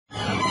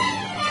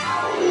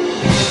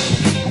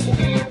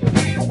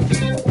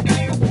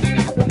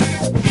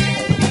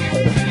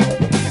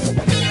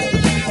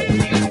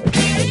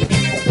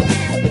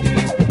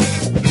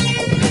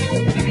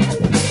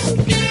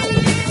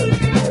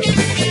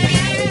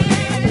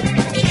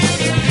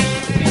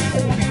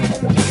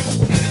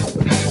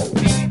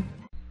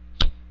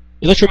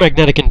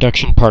Electromagnetic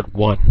Induction Part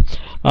 1.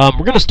 We're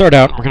going to start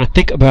out and we're going to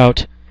think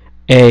about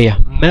a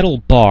metal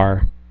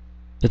bar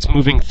that's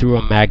moving through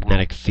a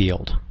magnetic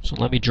field. So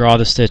let me draw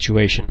the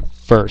situation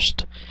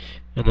first,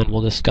 and then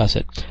we'll discuss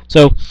it.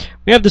 So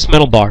we have this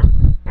metal bar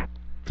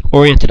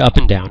oriented up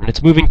and down, and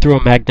it's moving through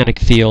a magnetic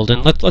field,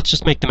 and let's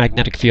just make the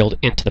magnetic field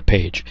into the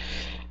page.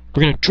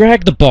 We're going to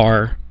drag the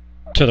bar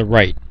to the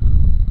right,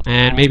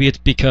 and maybe it's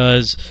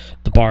because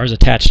the bar is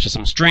attached to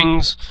some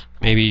strings.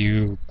 Maybe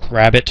you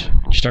grab it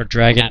and you start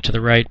dragging it to the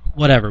right,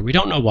 whatever, we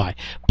don't know why,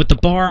 but the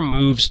bar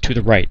moves to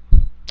the right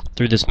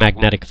through this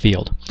magnetic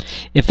field.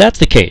 If that's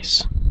the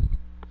case,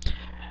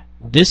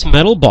 this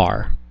metal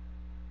bar,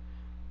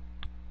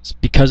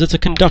 because it's a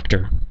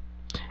conductor,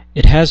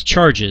 it has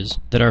charges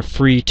that are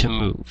free to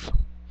move.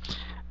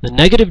 The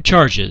negative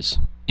charges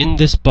in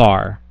this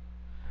bar,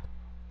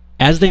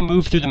 as they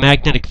move through the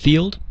magnetic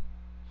field,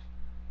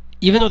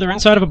 even though they're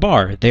inside of a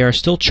bar, they are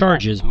still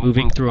charges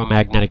moving through a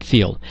magnetic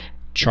field.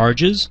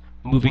 Charges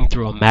moving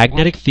through a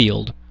magnetic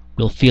field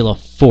will feel a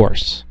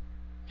force.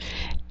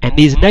 And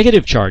these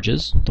negative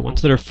charges, the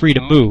ones that are free to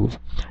move,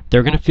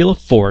 they're going to feel a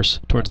force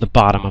towards the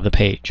bottom of the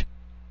page.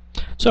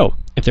 So,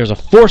 if there's a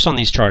force on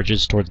these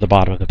charges towards the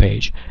bottom of the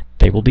page,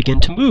 they will begin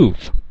to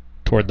move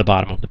toward the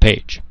bottom of the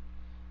page,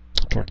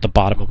 toward the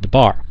bottom of the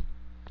bar.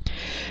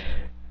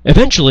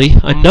 Eventually,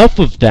 enough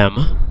of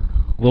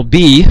them will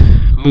be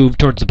moved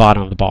towards the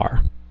bottom of the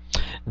bar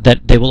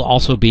that they will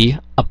also be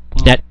a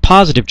net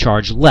positive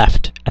charge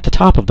left at the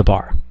top of the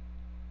bar.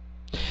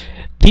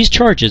 These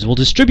charges will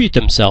distribute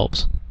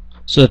themselves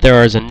so that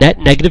there is a net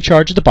negative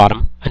charge at the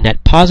bottom, a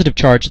net positive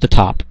charge at the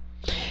top,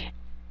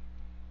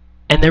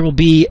 and there will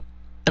be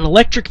an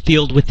electric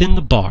field within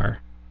the bar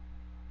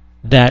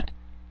that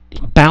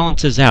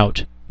balances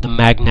out the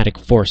magnetic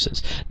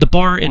forces. The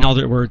bar, in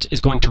other words,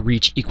 is going to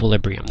reach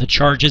equilibrium. The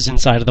charges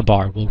inside of the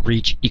bar will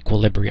reach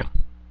equilibrium.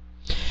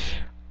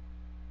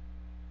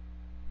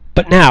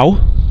 But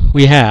now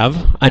we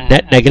have a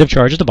net negative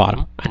charge at the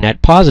bottom, a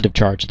net positive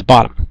charge at the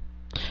bottom.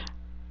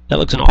 That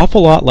looks an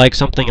awful lot like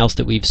something else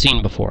that we've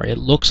seen before. It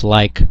looks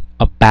like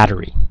a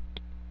battery.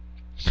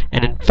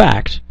 And in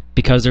fact,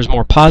 because there's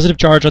more positive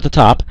charge at the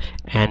top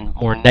and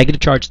more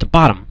negative charge at the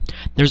bottom,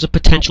 there's a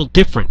potential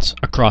difference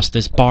across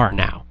this bar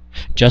now.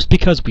 Just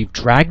because we've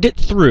dragged it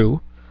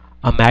through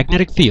a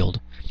magnetic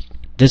field,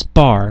 this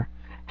bar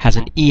has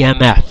an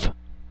EMF,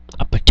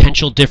 a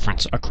potential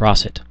difference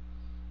across it.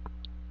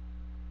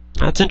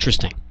 That's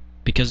interesting,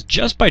 because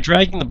just by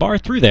dragging the bar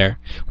through there,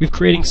 we've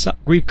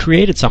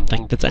created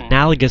something that's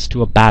analogous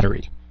to a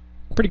battery.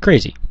 Pretty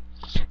crazy.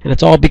 And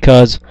it's all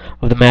because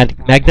of the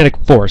magnetic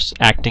force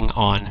acting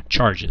on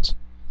charges,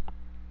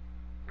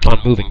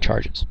 on moving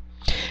charges.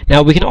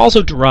 Now we can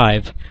also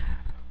derive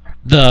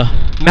the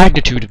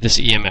magnitude of this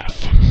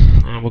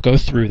EMF. And we'll go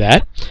through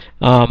that.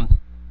 Now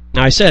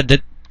I said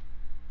that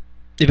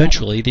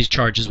eventually these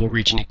charges will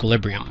reach an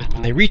equilibrium. And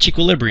when they reach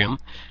equilibrium,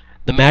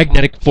 the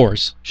magnetic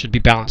force should be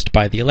balanced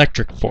by the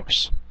electric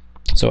force.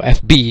 So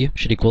FB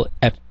should equal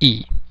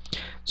FE.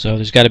 So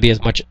there's got to be as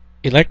much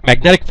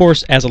magnetic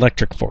force as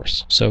electric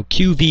force. So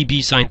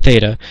QVB sine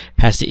theta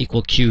has to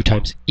equal Q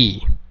times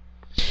E.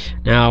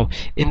 Now,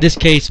 in this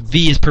case,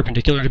 V is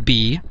perpendicular to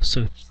B,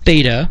 so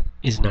theta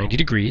is 90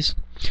 degrees.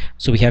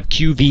 So we have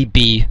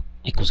QVB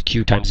equals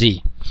Q times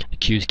E. The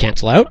Q's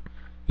cancel out.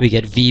 We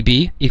get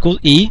VB equals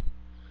E,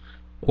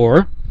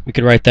 or we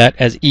could write that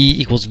as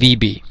E equals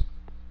VB.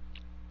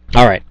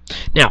 Alright,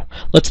 now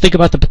let's think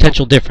about the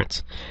potential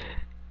difference.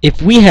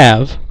 If we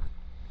have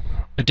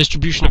a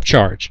distribution of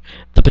charge,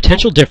 the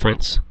potential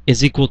difference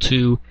is equal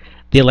to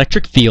the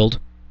electric field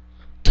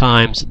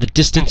times the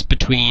distance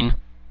between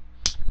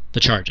the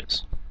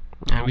charges.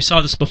 And we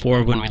saw this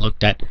before when we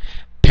looked at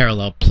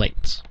parallel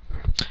plates.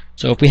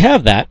 So if we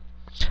have that,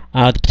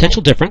 the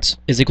potential difference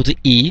is equal to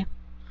E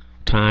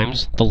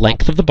times the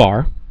length of the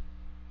bar.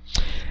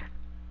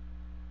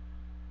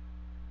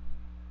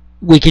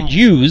 We can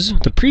use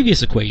the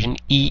previous equation,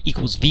 E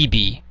equals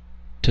VB,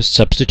 to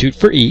substitute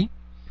for E,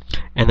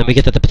 and then we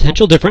get that the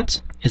potential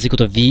difference is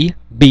equal to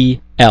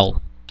VBL.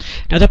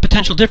 Now that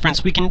potential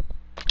difference, we can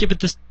give it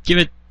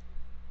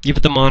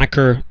the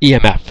moniker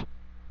EMF.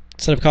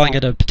 Instead of calling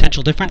it a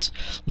potential difference,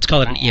 let's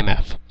call it an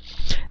EMF.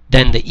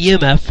 Then the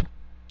EMF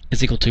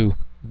is equal to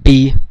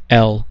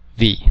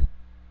BLV.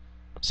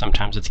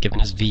 Sometimes it's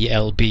given as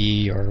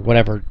VLB or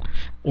whatever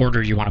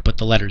order you want to put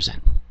the letters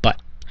in,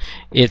 but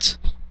it's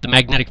the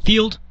magnetic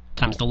field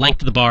times the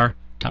length of the bar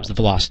times the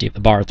velocity of the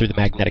bar through the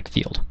magnetic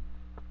field.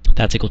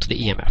 That's equal to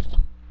the EMF.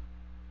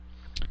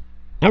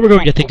 Now we're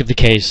going to think of the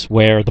case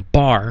where the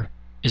bar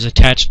is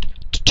attached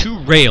to two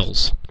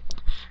rails,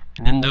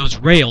 and then those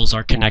rails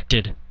are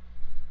connected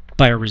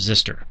by a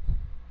resistor,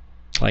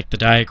 like the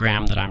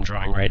diagram that I'm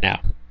drawing right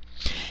now.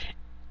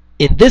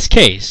 In this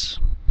case,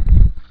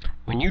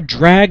 when you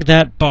drag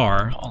that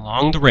bar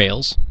along the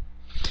rails,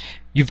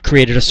 you've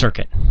created a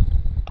circuit.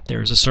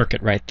 There's a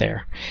circuit right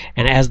there.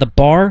 And as the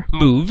bar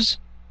moves,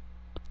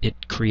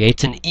 it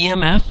creates an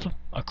EMF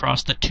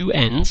across the two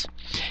ends,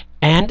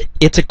 and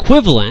it's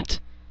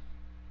equivalent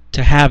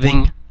to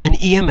having an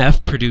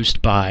EMF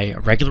produced by a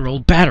regular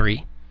old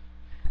battery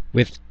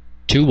with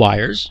two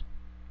wires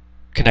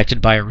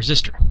connected by a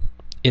resistor.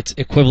 It's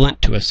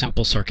equivalent to a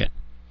simple circuit.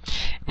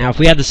 Now, if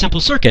we had the simple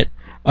circuit,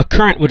 a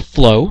current would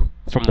flow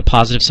from the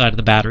positive side of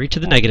the battery to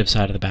the negative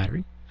side of the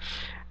battery.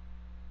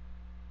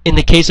 In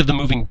the case of the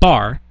moving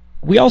bar,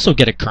 we also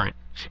get a current,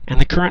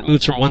 and the current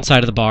moves from one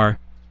side of the bar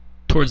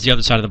towards the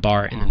other side of the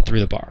bar and then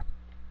through the bar.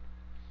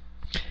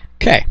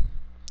 Okay,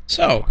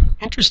 so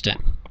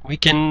interesting. We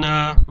can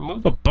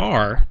move a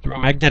bar through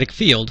a magnetic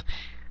field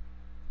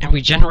and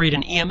we generate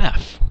an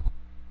EMF,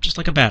 just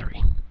like a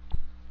battery.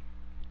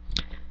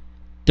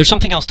 There's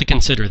something else to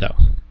consider though.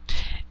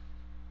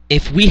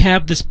 If we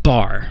have this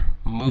bar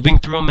moving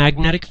through a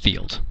magnetic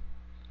field,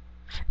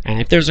 and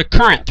if there's a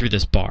current through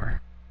this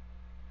bar,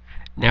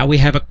 now we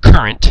have a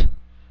current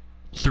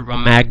through a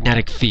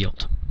magnetic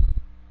field.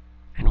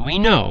 And we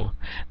know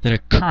that a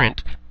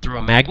current through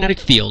a magnetic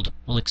field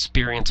will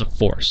experience a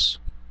force.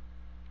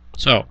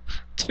 So,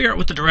 let's figure out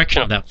what the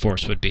direction of that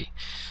force would be.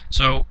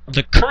 So,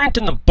 the current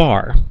in the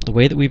bar, the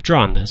way that we've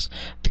drawn this,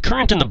 the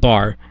current in the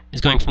bar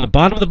is going from the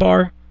bottom of the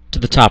bar to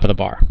the top of the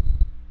bar.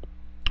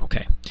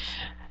 Okay.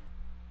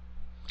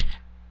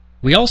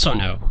 We also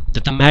know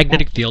that the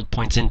magnetic field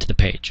points into the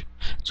page.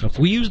 So if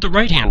we use the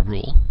right-hand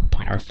rule,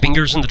 point our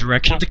fingers in the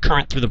direction of the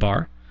current through the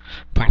bar,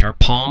 point our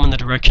palm in the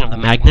direction of the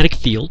magnetic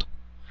field,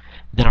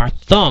 then our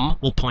thumb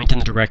will point in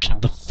the direction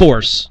of the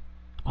force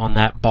on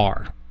that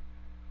bar.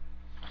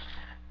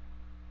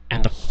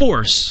 And the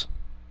force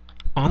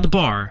on the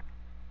bar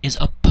is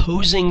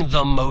opposing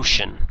the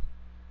motion.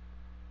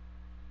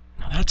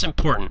 Now that's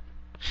important.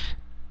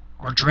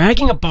 We're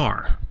dragging a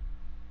bar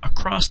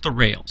across the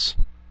rails,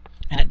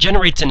 and it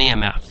generates an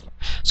EMF.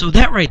 So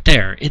that right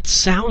there, it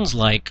sounds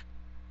like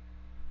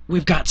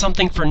we've got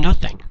something for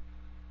nothing.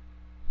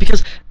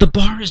 Because the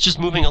bar is just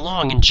moving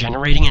along and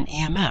generating an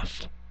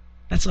EMF.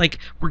 That's like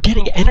we're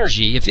getting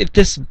energy. If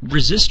this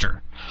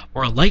resistor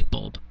or a light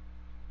bulb,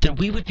 then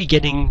we would be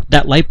getting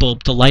that light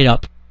bulb to light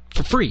up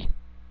for free.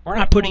 We're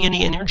not putting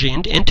any energy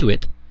into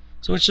it,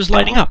 so it's just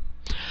lighting up.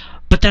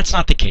 But that's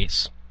not the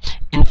case.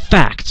 In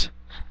fact,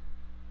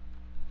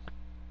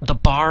 the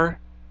bar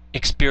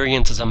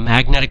experiences a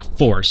magnetic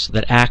force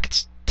that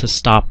acts to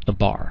stop the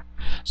bar.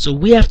 So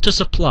we have to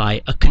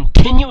supply a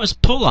continuous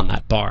pull on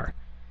that bar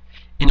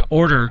in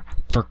order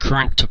for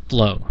current to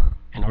flow,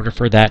 in order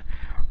for that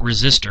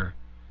resistor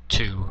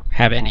to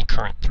have any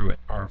current through it,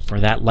 or for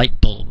that light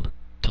bulb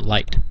to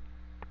light.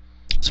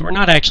 So we're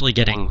not actually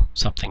getting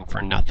something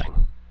for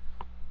nothing.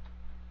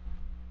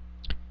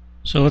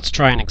 So let's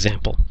try an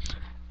example.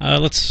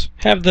 Let's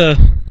have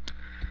the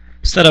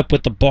setup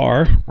with the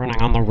bar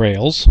running on the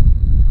rails,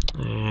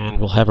 and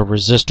we'll have a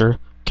resistor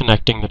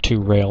connecting the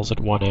two rails at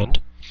one end.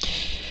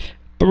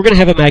 But we're going to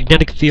have a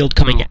magnetic field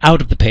coming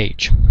out of the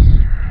page.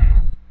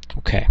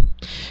 Okay.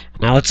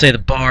 Now let's say the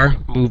bar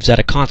moves at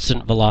a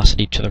constant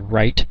velocity to the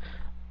right,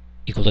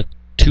 equal to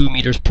 2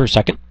 meters per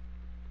second.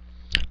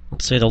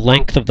 Let's say the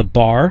length of the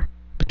bar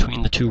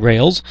between the two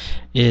rails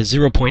is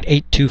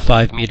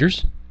 0.825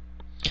 meters.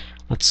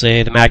 Let's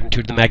say the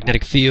magnitude of the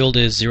magnetic field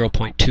is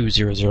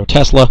 0.200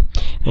 Tesla,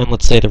 and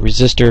let's say the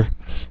resistor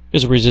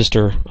is a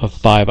resistor of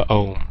 5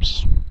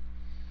 ohms.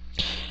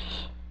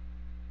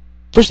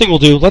 First thing we'll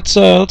do, let's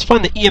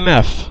find the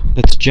EMF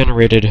that's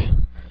generated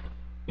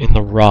in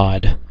the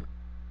rod.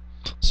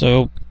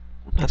 So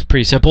that's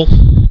pretty simple,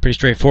 pretty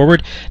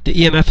straightforward. The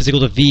EMF is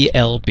equal to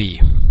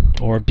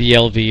VLB, or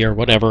BLV, or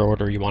whatever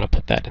order you want to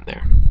put that in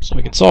there. So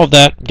we can solve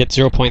that and get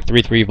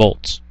 0.33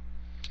 volts.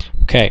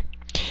 Okay.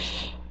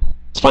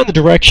 Let's find the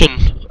direction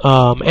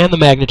and the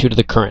magnitude of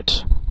the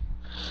current.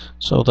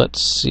 So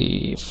let's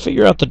see,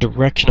 figure out the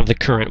direction of the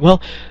current.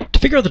 Well, to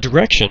figure out the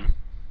direction,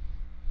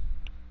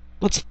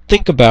 let's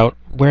think about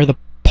where the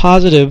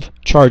positive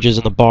charges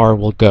in the bar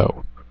will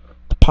go.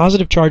 The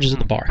positive charges in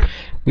the bar.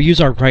 We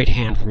use our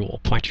right-hand rule.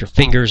 Point your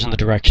fingers in the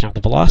direction of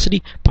the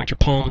velocity, point your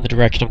palm in the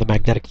direction of the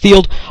magnetic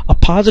field. A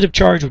positive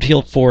charge would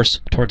feel force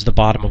towards the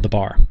bottom of the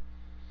bar.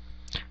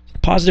 The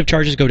positive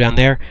charges go down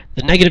there.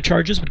 The negative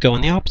charges would go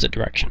in the opposite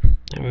direction.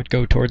 It would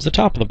go towards the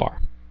top of the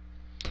bar.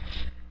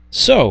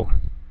 So,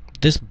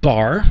 this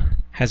bar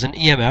has an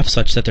EMF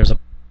such that there's a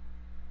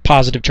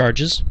positive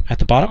charges at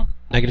the bottom,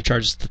 negative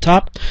charges at the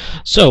top.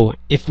 So,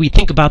 if we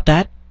think about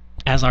that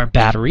as our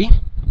battery,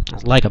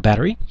 like a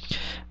battery,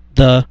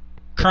 the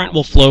current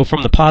will flow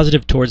from the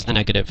positive towards the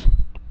negative.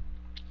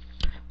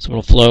 So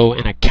it'll flow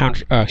in a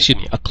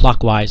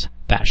clockwise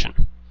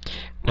fashion.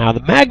 Now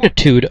the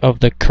magnitude of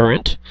the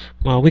current,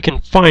 well, we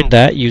can find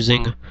that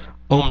using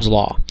Ohm's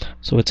law.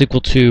 So it's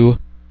equal to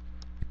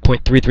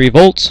 0.33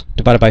 volts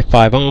divided by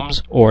 5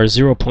 ohms, or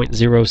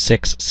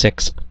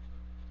 0.066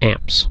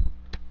 amps.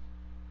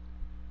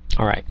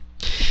 Alright,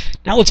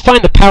 now let's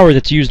find the power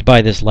that's used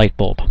by this light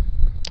bulb.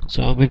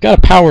 So we've got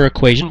a power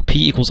equation,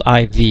 P equals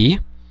IV.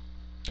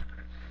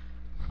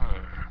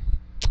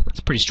 That's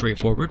pretty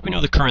straightforward. We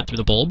know the current through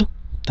the bulb,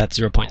 that's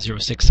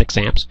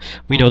 0.066 amps.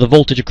 We know the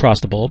voltage across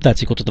the bulb,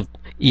 that's equal to the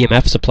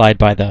EMF supplied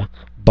by the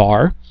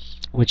bar,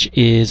 which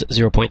is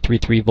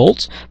 0.33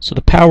 volts. So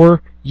the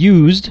power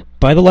used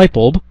by the light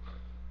bulb,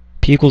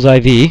 P equals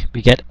IV,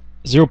 we get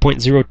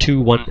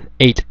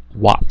 0.0218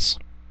 watts.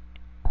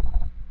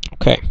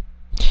 Okay.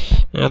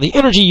 Now the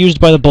energy used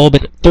by the bulb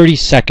in 30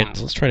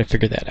 seconds, let's try to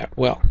figure that out.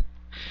 Well,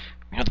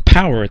 we know the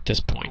power at this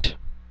point.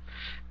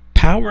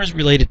 Power is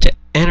related to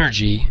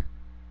energy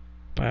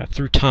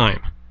through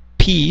time.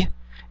 P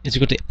is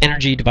equal to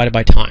energy divided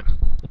by time.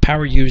 The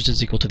power used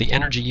is equal to the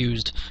energy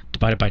used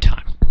divided by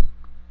time.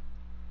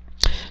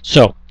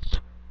 So,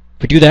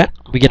 if we do that,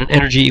 we get an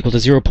energy equal to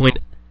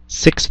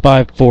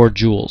 0.654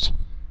 joules.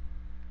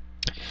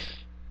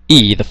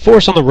 E, the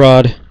force on the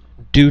rod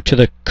due to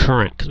the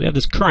current, because we have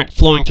this current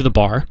flowing through the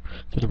bar,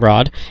 through the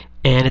rod,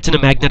 and it's in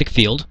a magnetic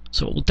field,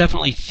 so it will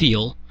definitely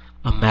feel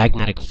a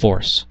magnetic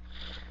force.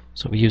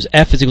 So we use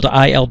F is equal to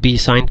ILB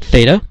sine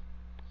theta.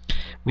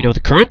 We know the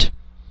current,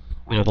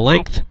 we know the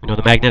length, we know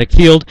the magnetic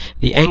field.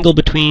 The angle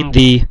between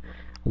the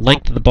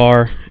length of the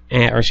bar,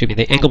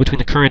 the angle between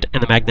the current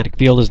and the magnetic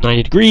field is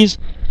 90 degrees.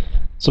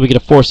 So we get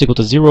a force equal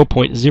to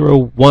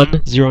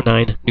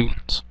 0.0109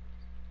 newtons.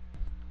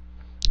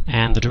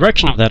 And the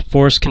direction of that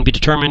force can be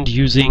determined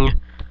using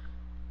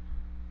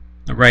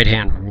the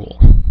right-hand rule.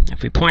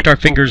 If we point our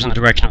fingers in the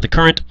direction of the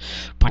current,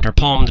 point our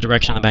palm in the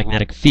direction of the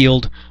magnetic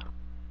field,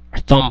 our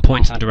thumb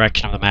points in the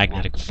direction of the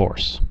magnetic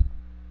force.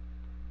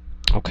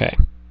 Okay.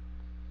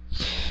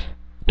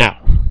 Now,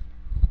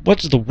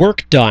 what's the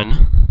work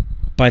done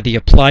by the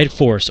applied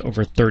force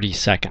over 30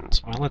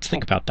 seconds? Well, let's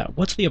think about that.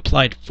 What's the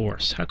applied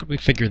force? How could we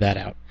figure that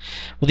out?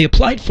 Well, the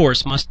applied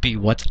force must be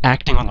what's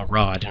acting on the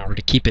rod in order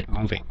to keep it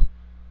moving.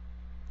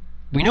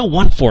 We know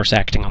one force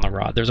acting on the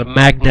rod. There's a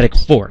magnetic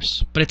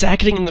force, but it's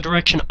acting in the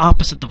direction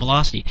opposite the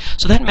velocity.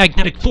 So that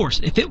magnetic force,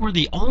 if it were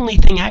the only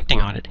thing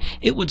acting on it,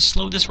 it would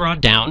slow this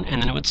rod down,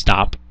 and then it would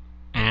stop,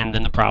 and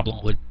then the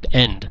problem would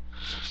end.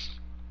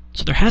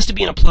 So there has to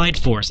be an applied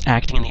force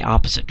acting in the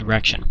opposite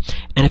direction.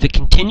 And if it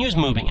continues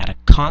moving at a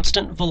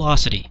constant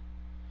velocity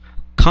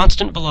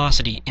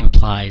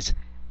implies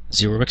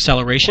zero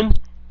acceleration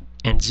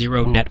and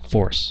zero net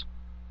force.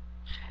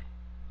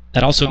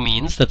 That also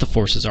means that the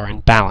forces are in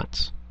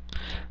balance.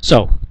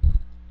 So,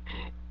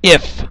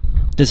 if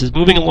this is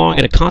moving along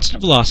at a constant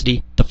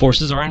velocity, the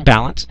forces are in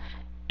balance,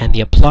 and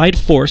the applied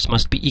force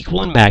must be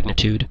equal in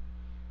magnitude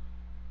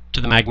to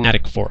the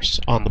magnetic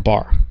force on the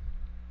bar.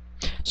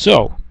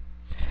 So,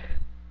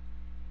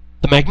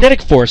 the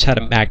magnetic force had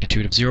a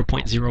magnitude of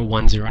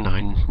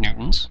 0.0109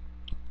 newtons.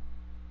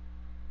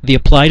 The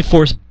applied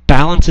force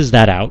balances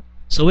that out,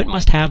 so it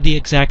must have the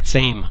exact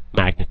same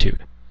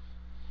magnitude.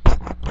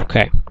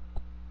 Okay.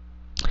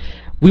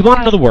 We want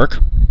to know the work.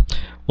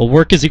 Well,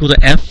 work is equal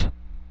to F,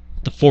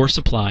 the force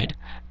applied,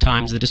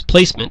 times the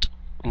displacement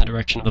in the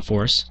direction of the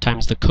force,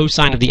 times the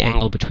cosine of the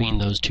angle between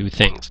those two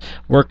things.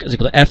 Work is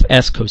equal to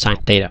Fs cosine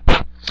theta.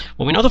 Well,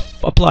 we know the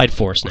applied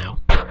force now.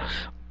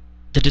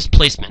 The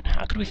displacement.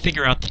 How could we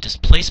figure out the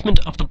displacement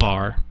of the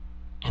bar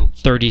in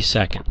 30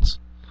 seconds?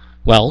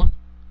 Well,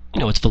 we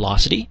know its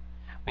velocity.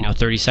 We know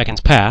 30 seconds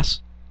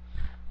pass.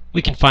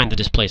 We can find the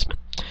displacement.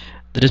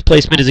 The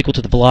displacement is equal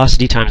to the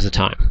velocity times the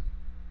time.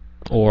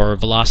 Or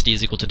velocity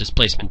is equal to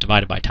displacement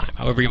divided by time,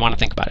 however you want to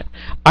think about it.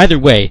 Either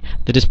way,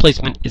 the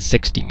displacement is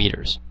 60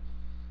 meters.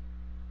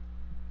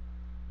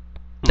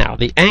 Now,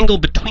 the angle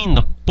between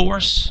the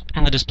force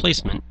and the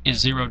displacement is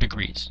 0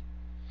 degrees.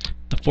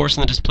 The force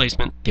and the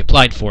displacement, the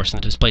applied force and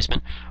the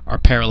displacement, are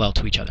parallel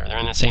to each other. They're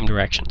in the same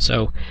direction.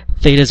 So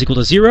theta is equal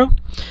to 0.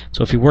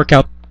 So if we work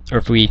out, or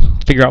if we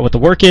figure out what the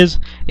work is,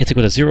 it's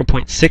equal to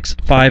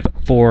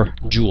 0.654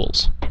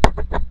 joules.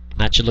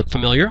 That should look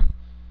familiar,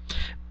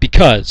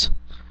 because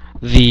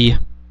the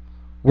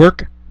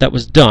work that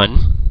was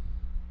done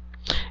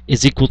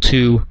is equal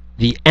to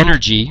the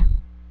energy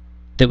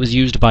that was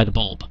used by the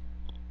bulb.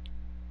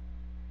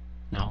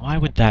 Now, why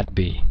would that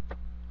be?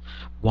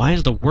 Why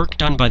is the work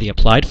done by the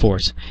applied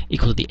force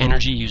equal to the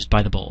energy used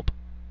by the bulb?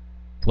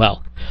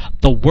 Well,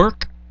 the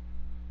work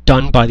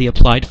done by the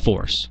applied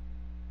force,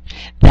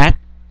 that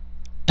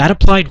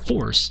applied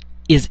force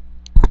is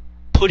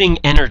putting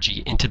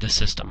energy into the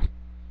system.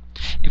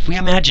 If we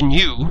imagine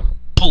you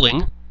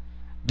pulling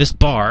this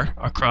bar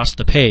across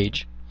the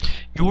page,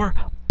 you're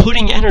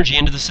putting energy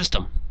into the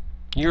system.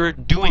 You're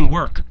doing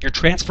work. You're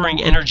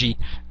transferring energy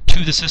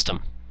to the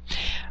system.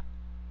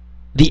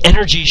 The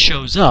energy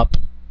shows up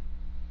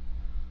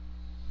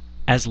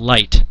as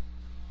light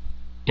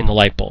in the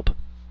light bulb,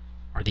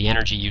 or the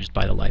energy used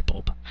by the light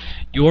bulb.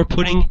 You're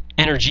putting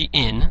energy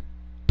in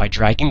by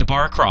dragging the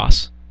bar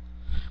across.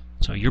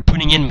 So you're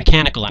putting in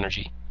mechanical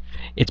energy.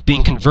 It's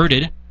being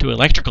converted to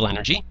electrical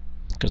energy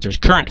because there's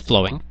current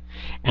flowing,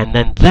 and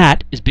then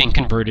that is being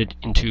converted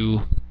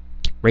into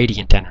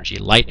radiant energy,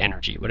 light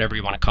energy, whatever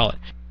you want to call it.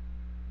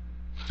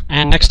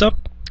 And next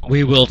up,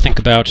 we will think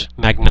about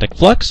magnetic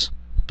flux,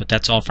 but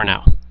that's all for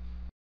now.